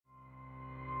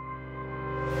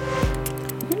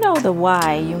know the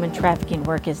why human trafficking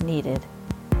work is needed,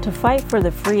 to fight for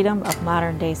the freedom of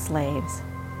modern-day slaves.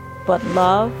 But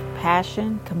love,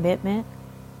 passion, commitment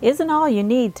isn't all you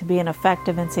need to be an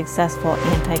effective and successful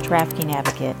anti-trafficking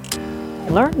advocate.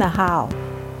 Learn the how.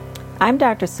 I'm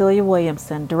Dr. Celia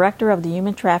Williamson, Director of the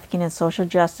Human Trafficking and Social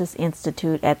Justice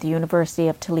Institute at the University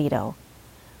of Toledo.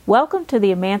 Welcome to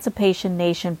the Emancipation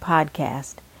Nation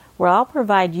podcast, where I'll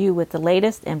provide you with the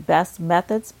latest and best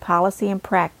methods, policy, and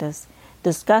practice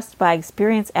discussed by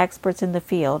experienced experts in the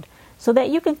field so that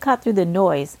you can cut through the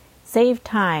noise, save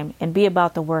time, and be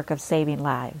about the work of saving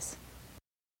lives.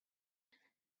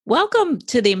 Welcome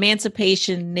to the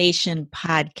Emancipation Nation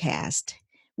podcast.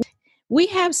 We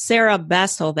have Sarah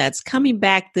Bessel that's coming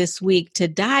back this week to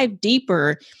dive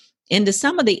deeper into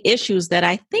some of the issues that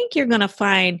I think you're going to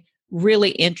find really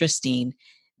interesting.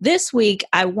 This week,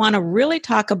 I want to really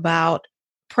talk about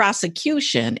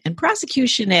prosecution and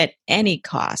prosecution at any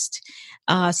cost.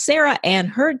 Sarah and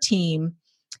her team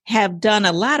have done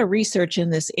a lot of research in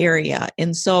this area.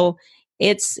 And so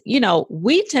it's,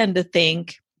 we tend to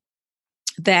think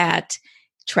that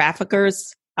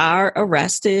traffickers are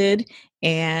arrested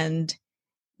and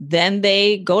then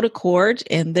they go to court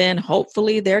and then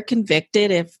hopefully they're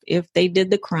convicted if they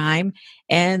did the crime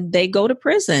and they go to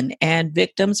prison and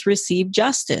victims receive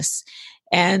justice.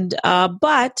 And,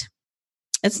 but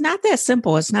it's not that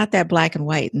simple. It's not that black and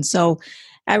white. And so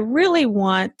I really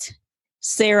want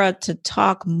Sarah to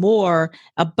talk more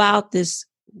about this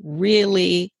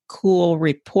really cool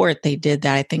report they did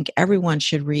that I think everyone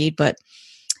should read. But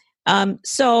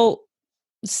so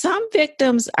some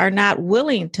victims are not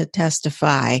willing to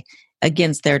testify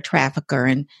against their trafficker.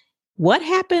 And what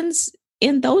happens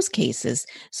in those cases?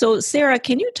 So Sarah,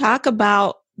 can you talk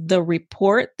about the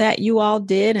report that you all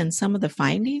did and some of the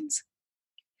findings?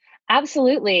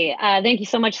 Absolutely. Thank you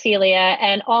so much, Celia.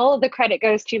 And all of the credit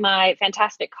goes to my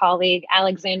fantastic colleague,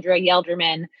 Alexandra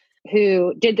Yelderman,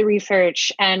 who did the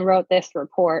research and wrote this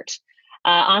report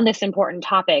on this important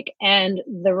topic. And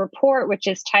the report, which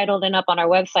is titled and up on our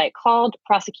website, called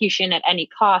Prosecution at Any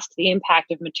Cost, the Impact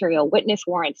of Material Witness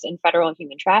Warrants in Federal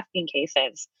Human Trafficking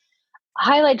Cases,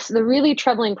 highlights the really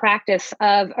troubling practice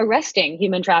of arresting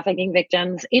human trafficking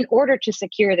victims in order to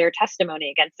secure their testimony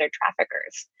against their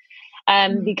traffickers.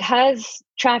 Because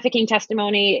trafficking victims'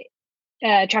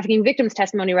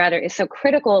 testimony is so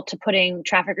critical to putting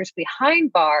traffickers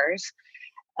behind bars.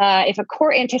 If a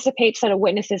court anticipates that a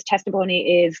witness's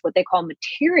testimony is what they call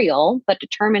material, but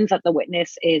determines that the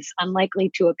witness is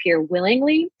unlikely to appear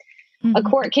willingly, a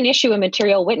court can issue a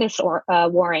material witness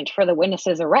warrant for the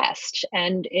witness's arrest.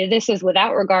 And this is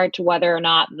without regard to whether or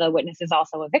not the witness is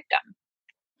also a victim.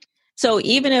 So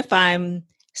even if I'm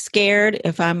scared,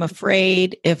 if I'm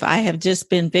afraid, if I have just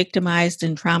been victimized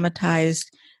and traumatized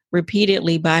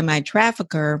repeatedly by my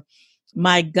trafficker,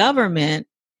 my government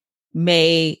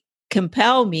may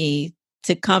compel me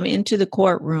to come into the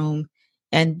courtroom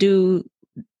and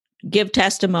give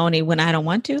testimony when I don't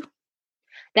want to?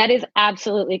 That is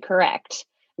absolutely correct.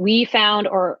 We found,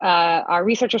 our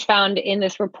researchers found in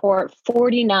this report,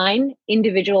 49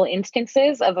 individual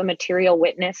instances of a material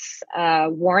witness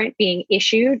warrant being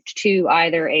issued to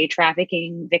either a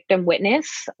trafficking victim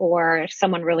witness or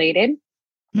someone related,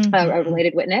 a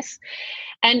related witness.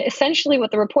 And essentially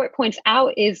what the report points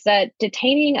out is that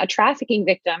detaining a trafficking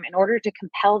victim in order to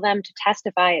compel them to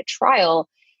testify at trial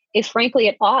is frankly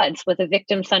at odds with a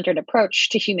victim-centered approach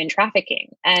to human trafficking.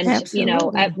 And,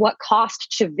 at what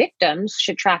cost to victims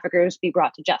should traffickers be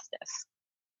brought to justice?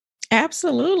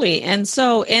 Absolutely. And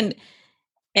so, and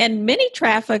many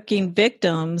trafficking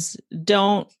victims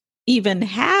don't even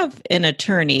have an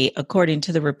attorney, according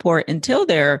to the report, until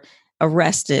they're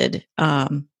arrested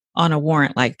on a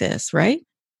warrant like this, right?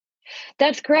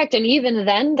 That's correct. And even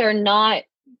then, they're not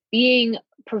being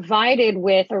provided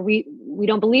with, or we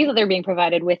don't believe that they're being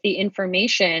provided with the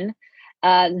information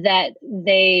that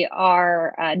they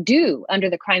are due under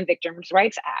the Crime Victims'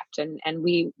 Rights Act. And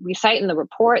we cite in the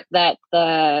report that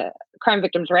the Crime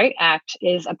Victims' Rights Act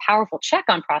is a powerful check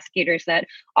on prosecutors that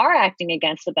are acting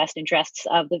against the best interests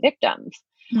of the victims.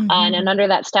 And under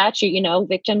that statute,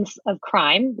 victims of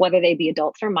crime, whether they be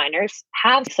adults or minors,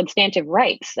 have substantive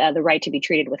rights, the right to be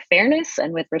treated with fairness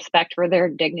and with respect for their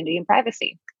dignity and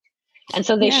privacy. And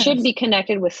so they should be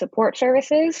connected with support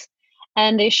services,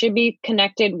 and they should be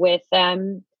connected with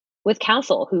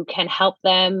counsel who can help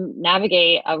them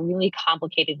navigate a really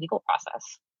complicated legal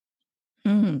process.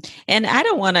 And I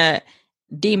don't want to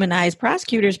demonize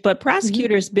prosecutors, but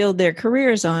prosecutors build their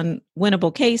careers on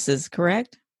winnable cases,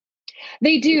 correct?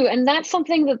 They do. And that's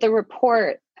something that the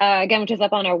report, again, which is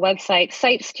up on our website,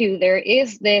 cites to. There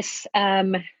is this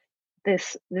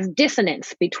this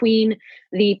dissonance between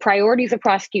the priorities of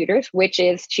prosecutors, which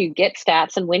is to get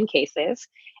stats and win cases,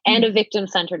 and a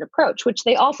victim-centered approach, which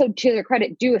they also, to their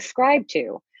credit, do ascribe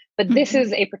to. But this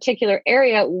is a particular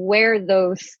area where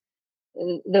those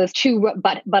two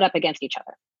butt up against each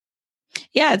other.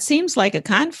 Yeah, it seems like a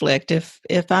conflict. If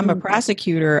I'm a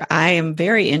prosecutor, I am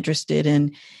very interested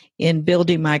in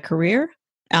building my career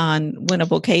on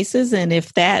winnable cases, and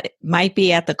if that might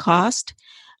be at the cost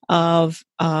of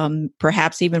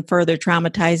perhaps even further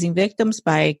traumatizing victims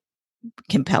by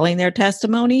compelling their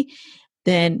testimony,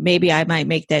 then maybe I might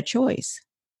make that choice.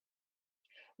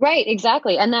 Right,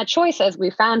 exactly. And that choice, as we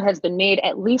found, has been made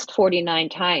at least 49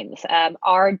 times.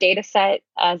 Our data set,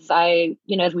 as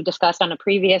we discussed on a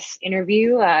previous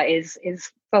interview, is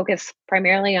focused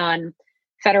primarily on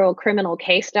federal criminal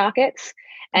case dockets.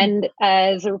 And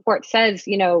as the report says,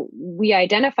 we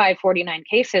identified 49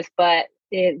 cases, but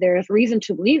there's reason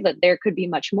to believe that there could be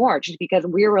much more, just because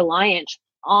we're reliant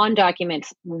on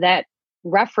documents that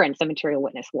reference a material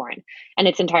witness warrant. And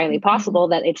it's entirely possible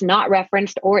that it's not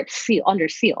referenced or it's under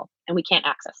seal and we can't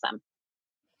access them.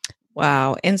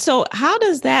 Wow. And so how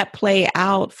does that play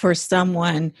out for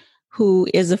someone who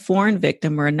is a foreign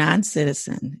victim or a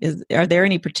non-citizen? Are there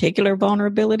any particular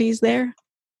vulnerabilities there?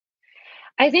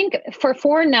 I think for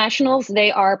foreign nationals,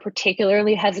 they are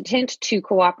particularly hesitant to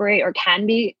cooperate, or can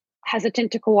be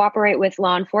hesitant to cooperate with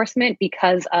law enforcement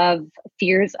because of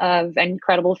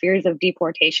incredible fears of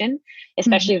deportation,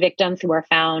 especially victims who are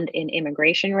found in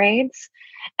immigration raids.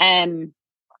 And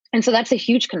so that's a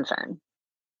huge concern.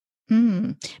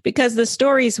 Because the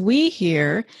stories we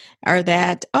hear are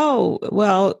that,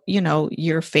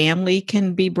 your family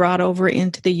can be brought over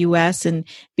into the U.S. and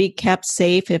be kept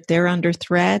safe if they're under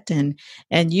threat, and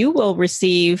you will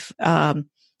receive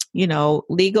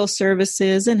legal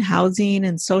services and housing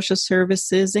and social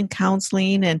services and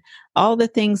counseling and all the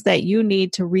things that you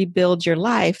need to rebuild your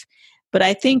life. But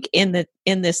I think in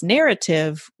this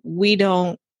narrative, we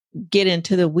don't get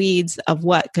into the weeds of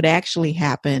what could actually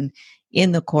happen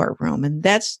in the courtroom. And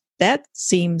that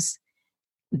seems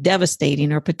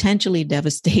devastating, or potentially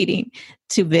devastating,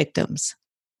 to victims.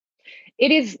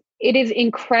 It is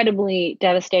incredibly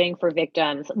devastating for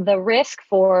victims. The risk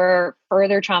for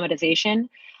further traumatization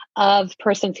of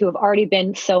persons who have already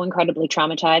been so incredibly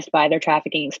traumatized by their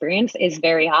trafficking experience is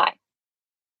very high.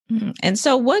 And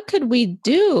so what could we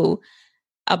do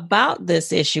about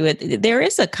this issue? There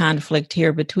is a conflict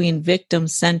here between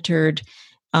victim-centered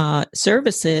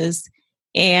services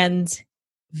and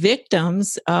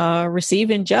victims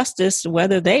receiving justice,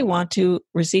 whether they want to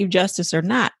receive justice or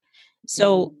not.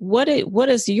 So what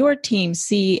does your team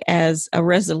see as a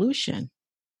resolution?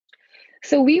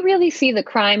 So we really see the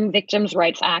Crime Victims'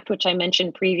 Rights Act, which I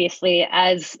mentioned previously,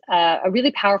 as a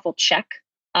really powerful check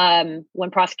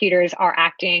when prosecutors are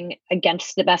acting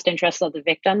against the best interests of the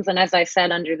victims. And as I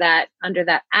said, under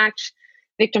that act,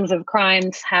 victims of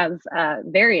crimes have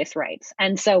various rights.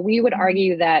 And so we would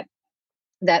argue that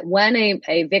when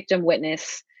a victim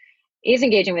witness is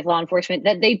engaging with law enforcement,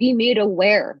 that they be made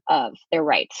aware of their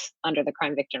rights under the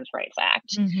Crime Victims' Rights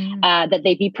Act, that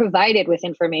they be provided with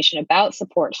information about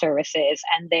support services,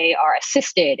 and they are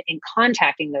assisted in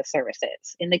contacting those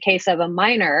services. In the case of a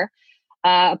minor,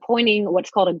 appointing what's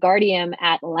called a guardian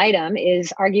ad litem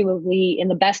is arguably in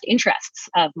the best interests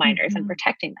of minors and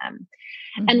protecting them.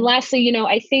 And lastly,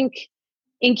 I think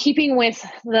in keeping with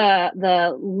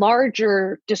the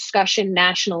larger discussion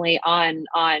nationally on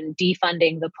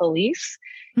defunding the police,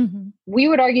 we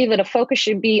would argue that a focus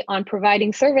should be on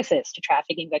providing services to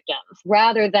trafficking victims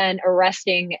rather than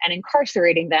arresting and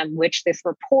incarcerating them, which this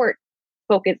report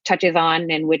touches on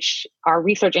and which our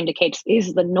research indicates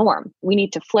is the norm. We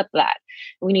need to flip that.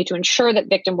 We need to ensure that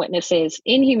victim witnesses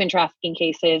in human trafficking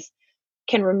cases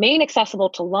can remain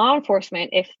accessible to law enforcement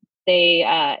if they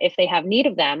have need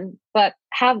of them, but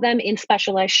have them in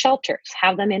specialized shelters,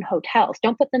 have them in hotels.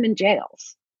 Don't put them in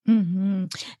jails. Yeah,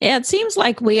 it seems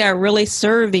like we are really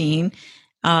serving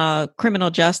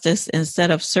criminal justice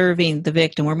instead of serving the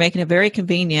victim. We're making it very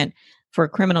convenient for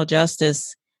criminal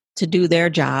justice to do their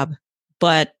job,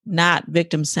 but not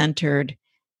victim-centered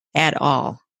at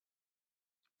all.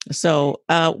 So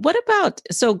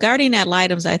guardian ad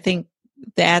litems, I think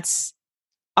that's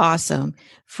awesome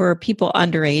for people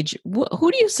underage.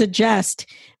 Who do you suggest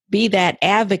be that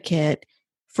advocate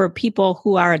for people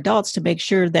who are adults to make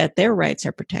sure that their rights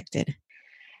are protected?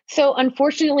 So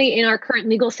unfortunately, in our current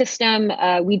legal system,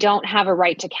 we don't have a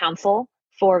right to counsel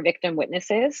for victim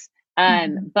witnesses.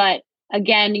 But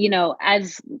again,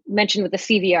 as mentioned with the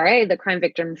CVRA, the Crime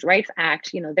Victims' Rights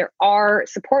Act, there are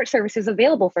support services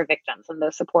available for victims, and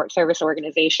those support service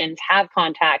organizations have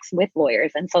contacts with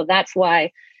lawyers. And so that's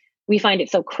why we find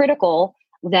it so critical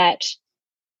that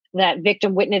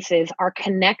victim witnesses are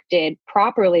connected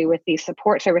properly with these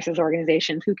support services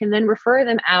organizations who can then refer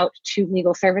them out to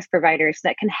legal service providers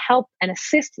that can help and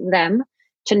assist them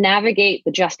to navigate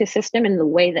the justice system in the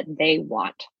way that they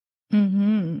want.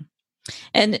 Mm-hmm.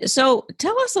 And so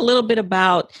tell us a little bit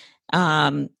about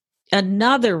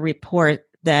another report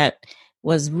that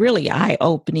was really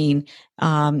eye-opening,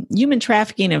 human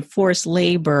trafficking and forced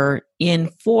labor in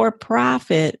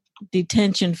for-profit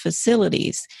detention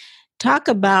facilities. Talk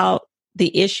about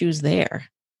the issues there.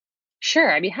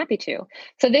 Sure, I'd be happy to.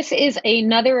 So this is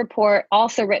another report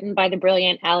also written by the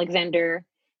brilliant Alexander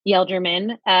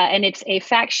Yelderman, and it's a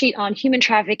fact sheet on human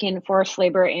trafficking and forced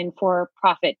labor in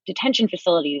for-profit detention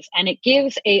facilities, and it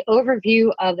gives an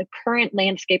overview of the current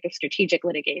landscape of strategic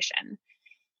litigation.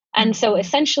 And so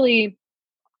essentially,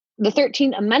 the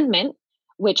 13th Amendment,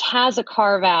 which has a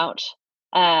carve-out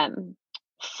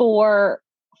for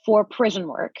prison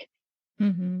work,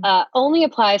 only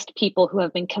applies to people who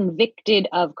have been convicted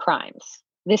of crimes.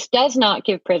 This does not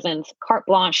give prisons carte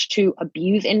blanche to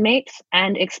abuse inmates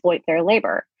and exploit their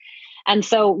labor. And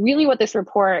so really what this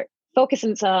report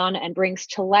focuses on and brings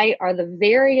to light are the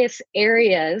various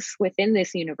areas within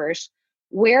this universe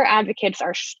where advocates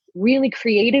are really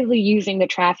creatively using the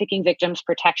Trafficking Victims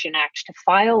Protection Act to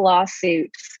file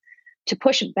lawsuits to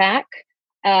push back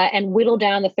and whittle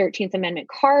down the 13th Amendment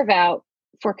carve-out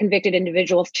for convicted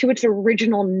individuals to its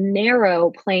original narrow,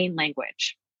 plain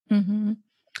language. Mm-hmm.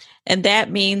 And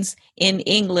that means in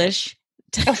English.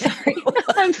 Oh, sorry.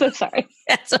 I'm so sorry.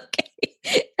 That's okay.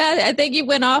 I think you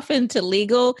went off into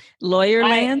legal lawyer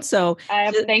land. So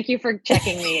thank you for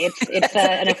checking me. It's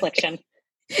an affliction.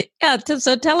 Yeah.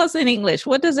 So tell us in English,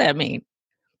 what does that mean?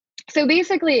 So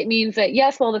basically it means that,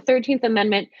 yes, well, the 13th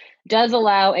Amendment does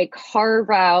allow a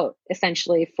carve out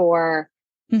essentially for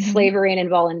slavery and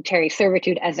involuntary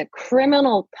servitude as a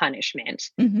criminal punishment.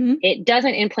 It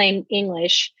doesn't, in plain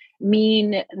English,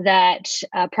 mean that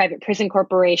private prison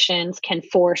corporations can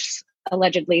force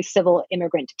allegedly civil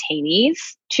immigrant detainees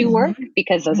to work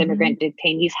because those immigrant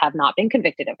detainees have not been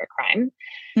convicted of a crime.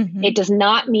 It does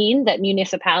not mean that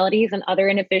municipalities and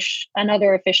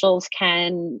other officials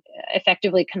can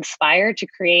effectively conspire to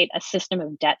create a system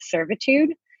of debt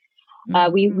servitude.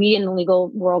 We in the legal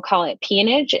world call it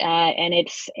peonage, and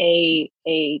it's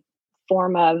a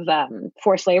form of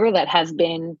forced labor that has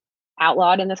been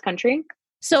outlawed in this country.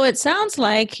 So it sounds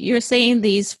like you're saying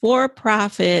these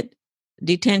for-profit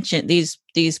detention, these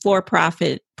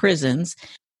for-profit prisons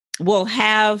will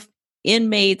have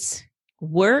inmates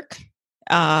work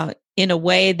in a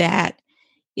way that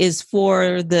is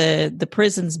for the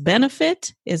prison's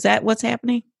benefit. Is that what's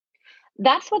happening?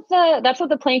 That's what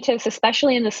the plaintiffs,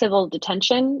 especially in the civil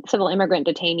immigrant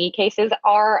detainee cases,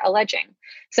 are alleging.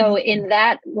 So in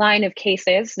that line of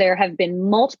cases, there have been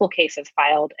multiple cases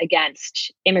filed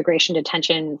against immigration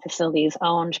detention facilities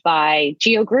owned by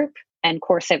GEO Group and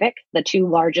CoreCivic, the two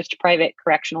largest private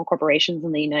correctional corporations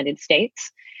in the United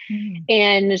States.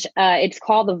 And it's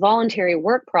called the voluntary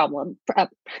work problem.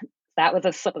 That was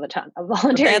a slip of the tongue. A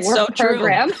voluntary work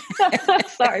program.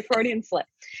 Sorry, Freudian slip.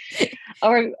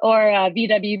 Or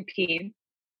VWP.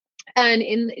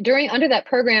 And under that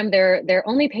program, they're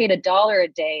only paid $1 a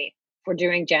day for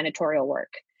doing janitorial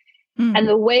work. And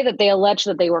the way that they allege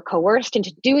that they were coerced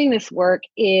into doing this work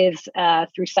is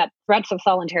through threats of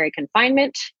solitary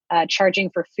confinement, charging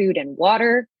for food and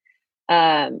water.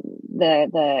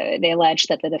 They allege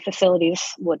that the facilities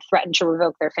would threaten to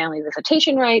revoke their family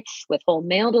visitation rights, withhold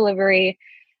mail delivery.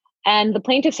 And the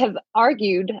plaintiffs have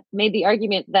made the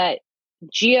argument that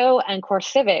GEO and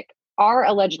CoreCivic are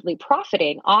allegedly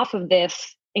profiting off of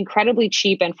this incredibly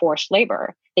cheap and forced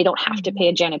labor. They don't have to pay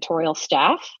a janitorial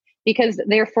staff because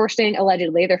they're forcing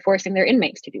their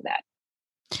inmates to do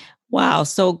that. Wow.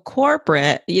 So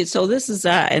corporate, so this is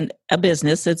a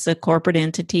business. It's a corporate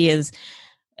entity is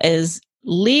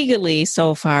legally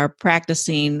so far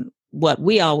practicing what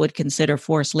we all would consider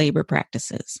forced labor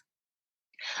practices.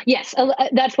 Yes,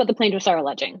 that's what the plaintiffs are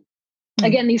alleging.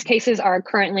 Again, these cases are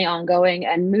currently ongoing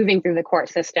and moving through the court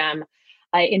system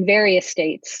in various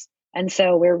states. And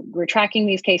so we're tracking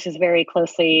these cases very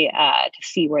closely to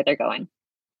see where they're going.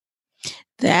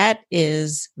 That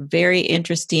is very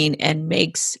interesting and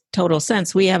makes total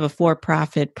sense. We have a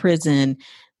for-profit prison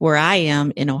where I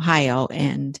am in Ohio,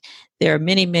 and there are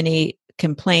many, many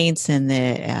complaints, and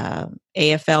the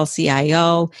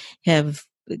AFL-CIO have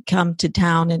come to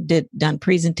town and done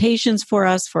presentations for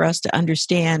us to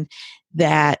understand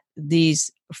that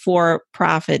these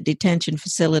for-profit detention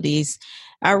facilities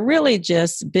are really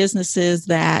just businesses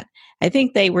that I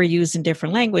think they were using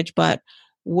different language, but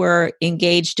were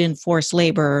engaged in forced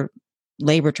labor,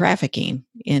 labor trafficking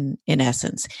in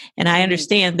essence. And I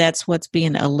understand that's what's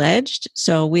being alleged.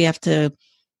 So we have to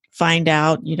find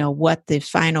out, what the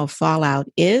final fallout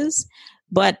is.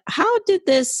 But how did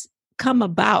this come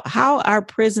about? How are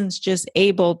prisons just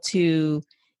able to,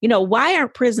 why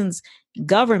aren't prisons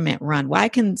government run? Why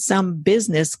can some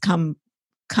business come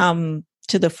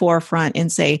to the forefront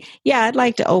and say, yeah, I'd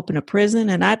like to open a prison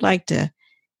and I'd like to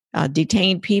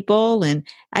detain people? And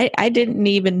I didn't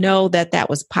even know that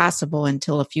was possible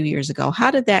until a few years ago.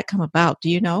 How did that come about? Do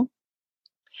you know?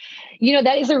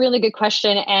 That is a really good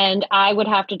question. And I would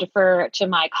have to defer to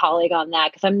my colleague on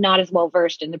that because I'm not as well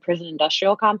versed in the prison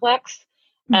industrial complex.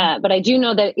 But I do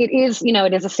know that it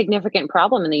is a significant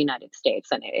problem in the United States.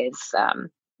 And it is,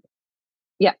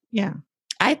 yeah. Yeah.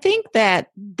 I think that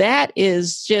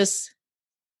is just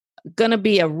going to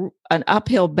be an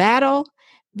uphill battle,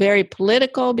 very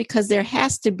political, because there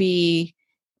has to be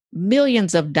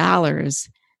millions of dollars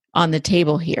on the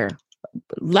table here.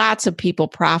 Lots of people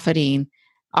profiting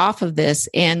off of this.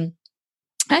 And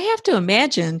I have to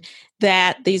imagine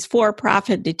that these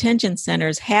for-profit detention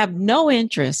centers have no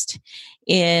interest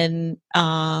in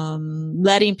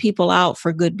letting people out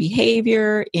for good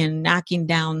behavior, in knocking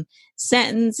down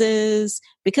sentences,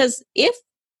 because if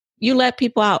you let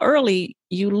people out early,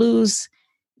 you lose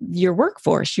your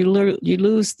workforce, you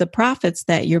lose the profits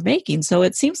that you're making. So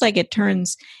it seems like it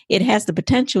has the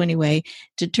potential anyway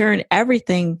to turn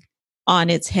everything on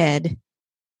its head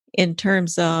in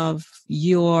terms of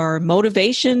your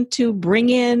motivation to bring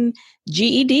in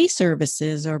GED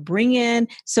services or bring in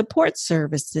support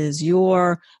services,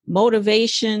 your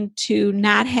motivation to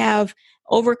not have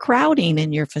overcrowding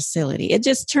in your facility. It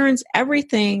just turns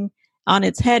everything on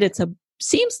its head.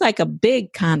 Seems like a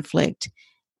big conflict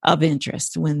of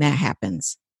interest when that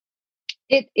happens.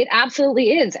 It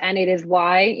absolutely is. And it is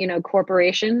why,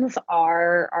 corporations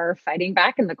are fighting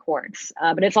back in the courts.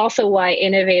 But it's also why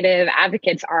innovative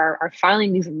advocates are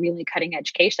filing these really cutting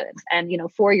edge cases. And,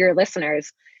 for your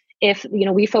listeners, if,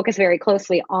 we focus very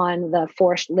closely on the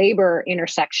forced labor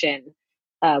intersection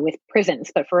with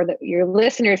prisons, but for your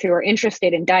listeners who are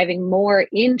interested in diving more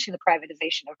into the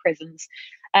privatization of prisons,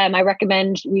 I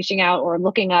recommend reaching out or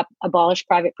looking up Abolish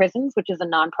Private Prisons, which is a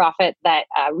nonprofit that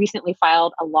recently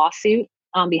filed a lawsuit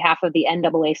on behalf of the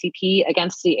NAACP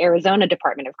against the Arizona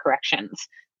Department of Corrections.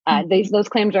 Those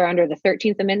claims are under the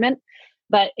 13th Amendment,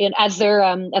 but as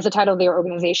the title of their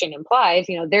organization implies,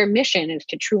 their mission is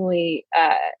to truly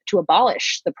to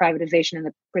abolish the privatization in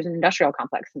the prison industrial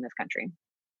complex in this country.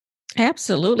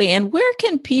 Absolutely. And where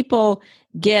can people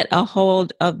get a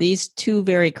hold of these two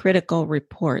very critical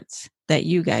reports that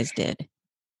you guys did?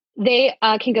 They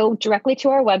can go directly to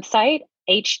our website,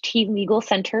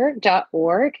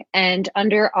 htlegalcenter.org. And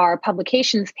under our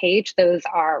publications page, those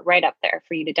are right up there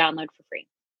for you to download for free.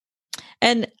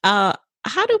 And how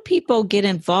do people get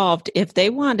involved if they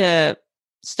want to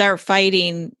start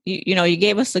fighting? You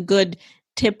gave us a good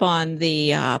tip on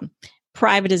the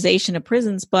privatization of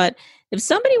prisons, but if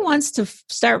somebody wants to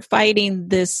start fighting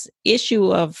this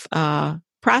issue of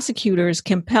prosecutors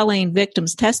compelling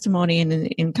victims' testimony and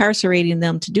incarcerating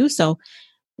them to do so,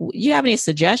 you have any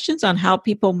suggestions on how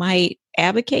people might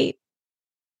advocate?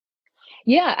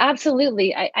 Yeah,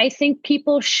 absolutely. I think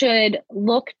people should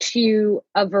look to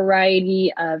a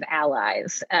variety of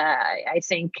allies. I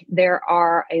think there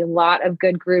are a lot of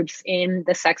good groups in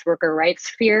the sex worker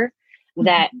rights sphere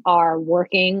that are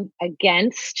working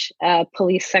against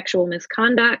police sexual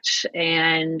misconduct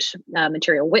and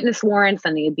material witness warrants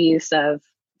and the abuse of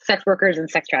sex workers and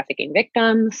sex trafficking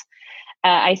victims.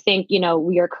 I think,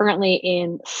 we are currently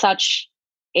in such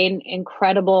an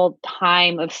incredible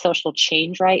time of social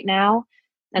change right now.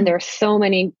 And there are so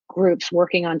many groups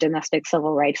working on domestic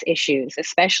civil rights issues,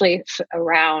 especially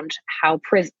around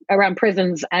around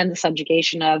prisons and the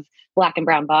subjugation of Black and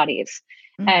brown bodies.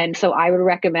 And so I would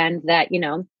recommend that,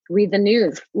 read the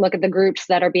news, look at the groups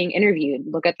that are being interviewed,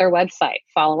 look at their website,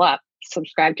 follow up,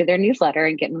 subscribe to their newsletter,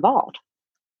 and get involved.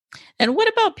 And what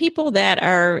about people that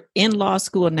are in law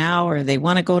school now, or they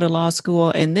want to go to law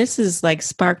school, and this is like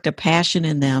sparked a passion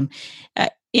in them?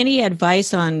 Any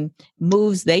advice on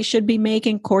moves they should be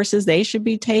making, courses they should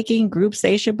be taking, groups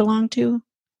they should belong to?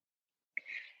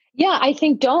 Yeah, I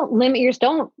think don't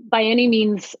by any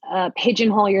means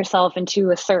pigeonhole yourself into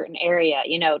a certain area.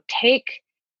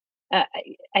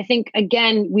 I think,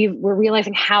 again, we're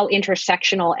realizing how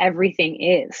intersectional everything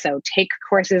is. So take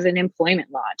courses in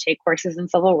employment law, take courses in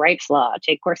civil rights law,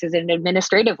 take courses in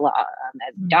administrative law.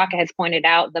 As DACA has pointed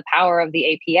out, the power of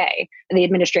the APA, the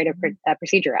Administrative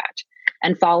Procedure Act,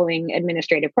 and following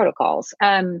administrative protocols.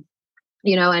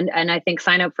 And I think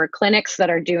sign up for clinics that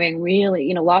are doing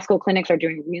really, law school clinics are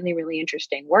doing really, really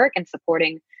interesting work and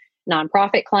supporting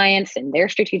nonprofit clients in their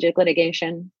strategic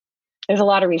litigation. There's a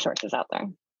lot of resources out there.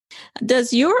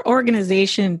 Does your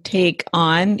organization take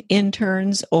on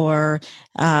interns, or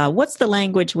what's the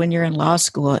language when you're in law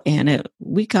school? And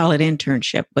we call it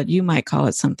internship, but you might call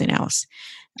it something else.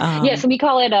 Yes, we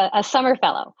call it a summer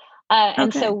fellow.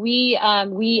 And okay. so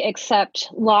we accept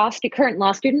current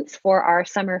law students for our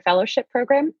summer fellowship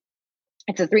program.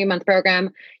 It's a 3-month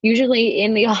program, usually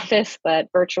in the office, but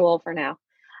virtual for now.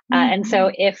 And so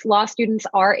if law students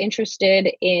are interested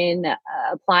in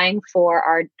applying for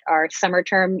our summer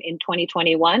term in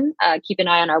 2021, keep an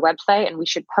eye on our website, and we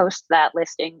should post that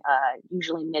listing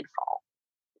usually mid-fall.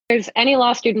 If there's any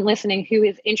law student listening who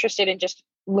is interested in just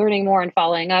learning more and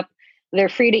following up, they're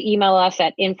free to email us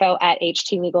at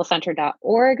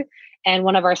info@htlegalcenter.org, and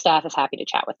one of our staff is happy to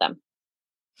chat with them.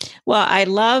 Well, I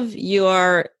love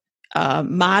your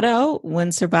motto,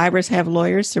 when survivors have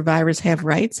lawyers, survivors have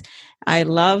rights. I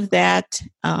love that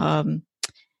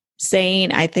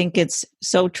saying. I think it's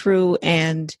so true.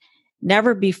 And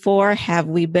never before have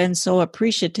we been so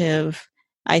appreciative,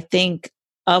 I think,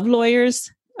 of lawyers,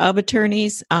 of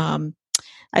attorneys. I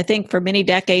think for many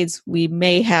decades, we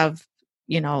may have,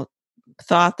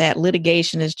 thought that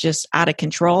litigation is just out of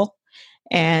control.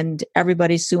 And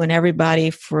everybody's suing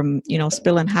everybody from,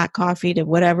 spilling hot coffee to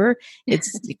whatever.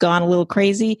 It's gone a little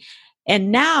crazy.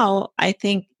 And now I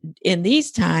think in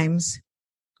these times,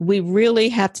 we really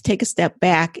have to take a step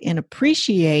back and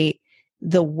appreciate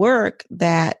the work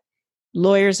that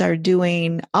lawyers are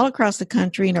doing all across the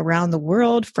country and around the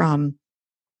world, from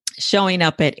showing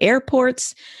up at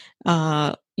airports,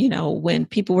 when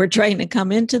people were trying to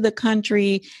come into the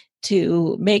country,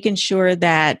 to making sure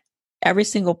that every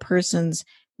single person's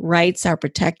rights are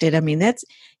protected. I mean, it's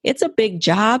a big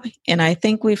job. And I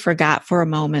think we forgot for a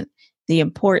moment the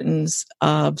importance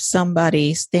of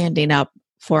somebody standing up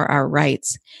for our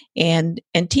rights and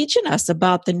teaching us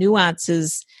about the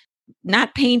nuances,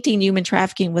 not painting human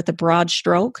trafficking with a broad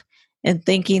stroke and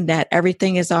thinking that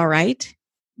everything is all right,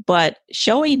 but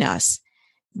showing us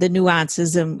the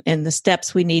nuances and the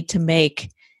steps we need to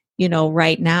make,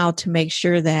 right now, to make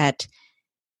sure that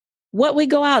what we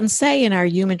go out and say in our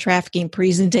human trafficking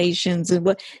presentations and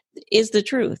what is the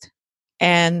truth,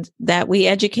 and that we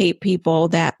educate people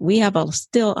that we have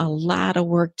still a lot of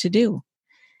work to do.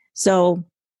 So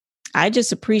I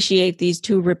just appreciate these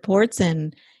 2 reports,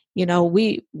 and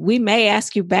we may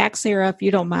ask you back, Sarah, if you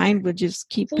don't mind. We'll just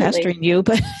keep pestering you.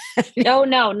 But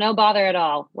no bother at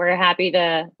all. We're happy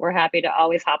to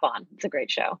always hop on. It's a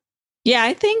great show. Yeah,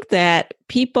 I think that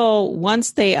people,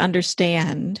 once they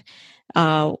understand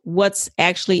what's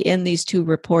actually in these 2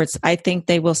 reports, I think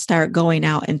they will start going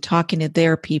out and talking to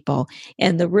their people,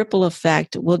 and the ripple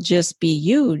effect will just be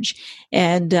huge.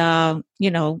 And,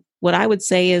 what I would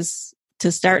say is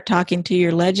to start talking to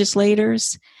your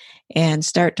legislators and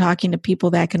start talking to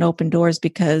people that can open doors,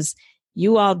 because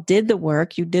you all did the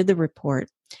work, you did the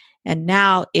report. And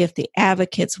now if the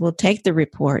advocates will take the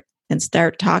report and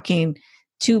start talking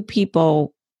to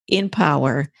people in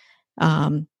power,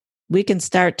 we can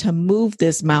start to move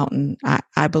this mountain,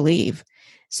 I believe.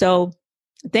 So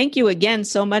thank you again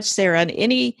so much, Sarah. And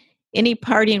any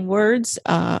parting words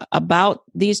about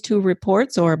these 2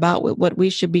 reports, or about what we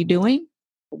should be doing?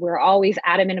 We're always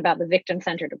adamant about the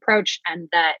victim-centered approach, and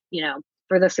that,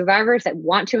 for the survivors that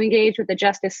want to engage with the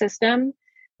justice system,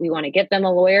 we want to get them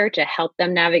a lawyer to help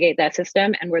them navigate that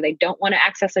system. And where they don't want to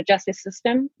access the justice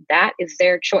system, that is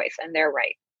their choice and their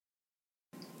right.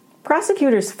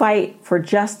 Prosecutors fight for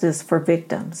justice for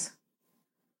victims.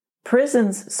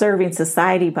 Prisons serving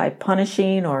society by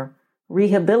punishing or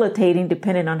rehabilitating,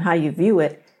 depending on how you view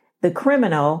it, the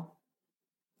criminal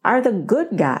are the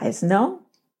good guys, no?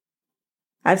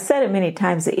 I've said it many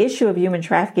times, the issue of human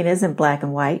trafficking isn't black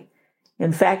and white.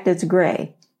 In fact, it's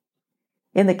gray.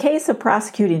 In the case of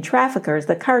prosecuting traffickers,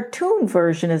 the cartoon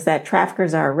version is that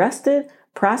traffickers are arrested,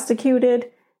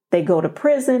 prosecuted, they go to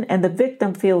prison, and the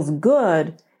victim feels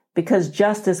good because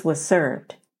justice was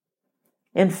served.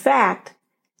 In fact,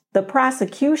 the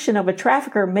prosecution of a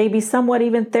trafficker may be somewhat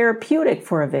even therapeutic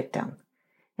for a victim,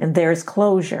 and there's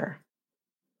closure.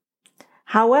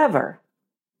 However,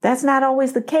 that's not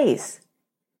always the case.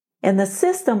 And the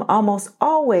system almost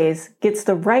always gets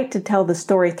the right to tell the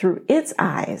story through its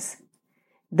eyes.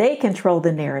 They control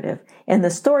the narrative, and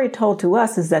the story told to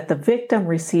us is that the victim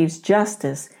receives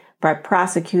justice by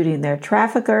prosecuting their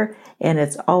trafficker, and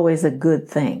it's always a good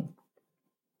thing.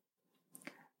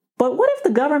 But what if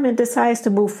the government decides to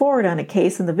move forward on a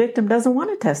case and the victim doesn't want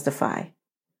to testify?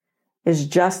 Is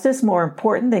justice more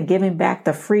important than giving back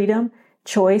the freedom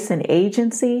choice, and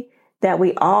agency that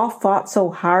we all fought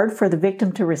so hard for the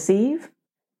victim to receive?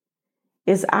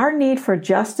 Is our need for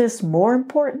justice more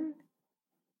important?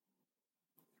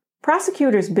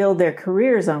 Prosecutors build their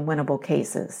careers on winnable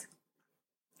cases.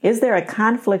 Is there a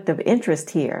conflict of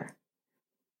interest here?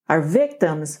 Are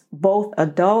victims, both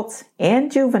adults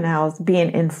and juveniles,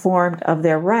 being informed of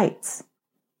their rights?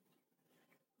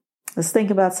 Let's think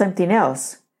about something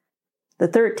else. The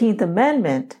 13th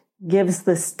Amendment gives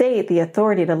the state the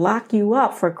authority to lock you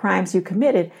up for crimes you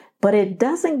committed, but it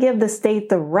doesn't give the state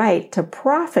the right to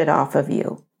profit off of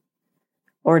you.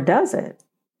 Or does it?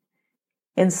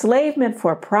 Enslavement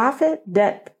for profit,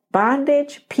 debt,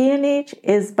 bondage, peonage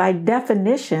is by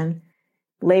definition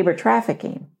labor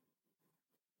trafficking.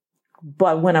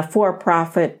 But when a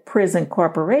for-profit prison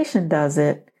corporation does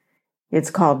it,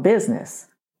 it's called business.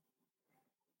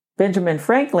 Benjamin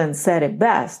Franklin said it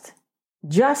best: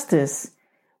 justice,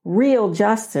 real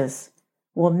justice,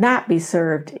 will not be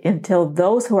served until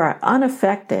those who are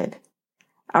unaffected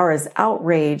are as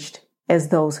outraged as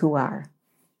those who are.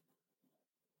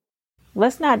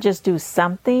 Let's not just do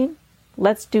something,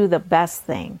 let's do the best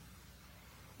thing.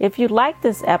 If you like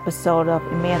this episode of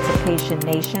Emancipation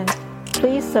Nation,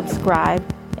 please subscribe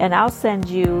and I'll send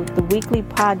you the weekly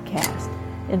podcast.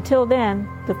 Until then,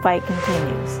 the fight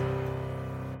continues.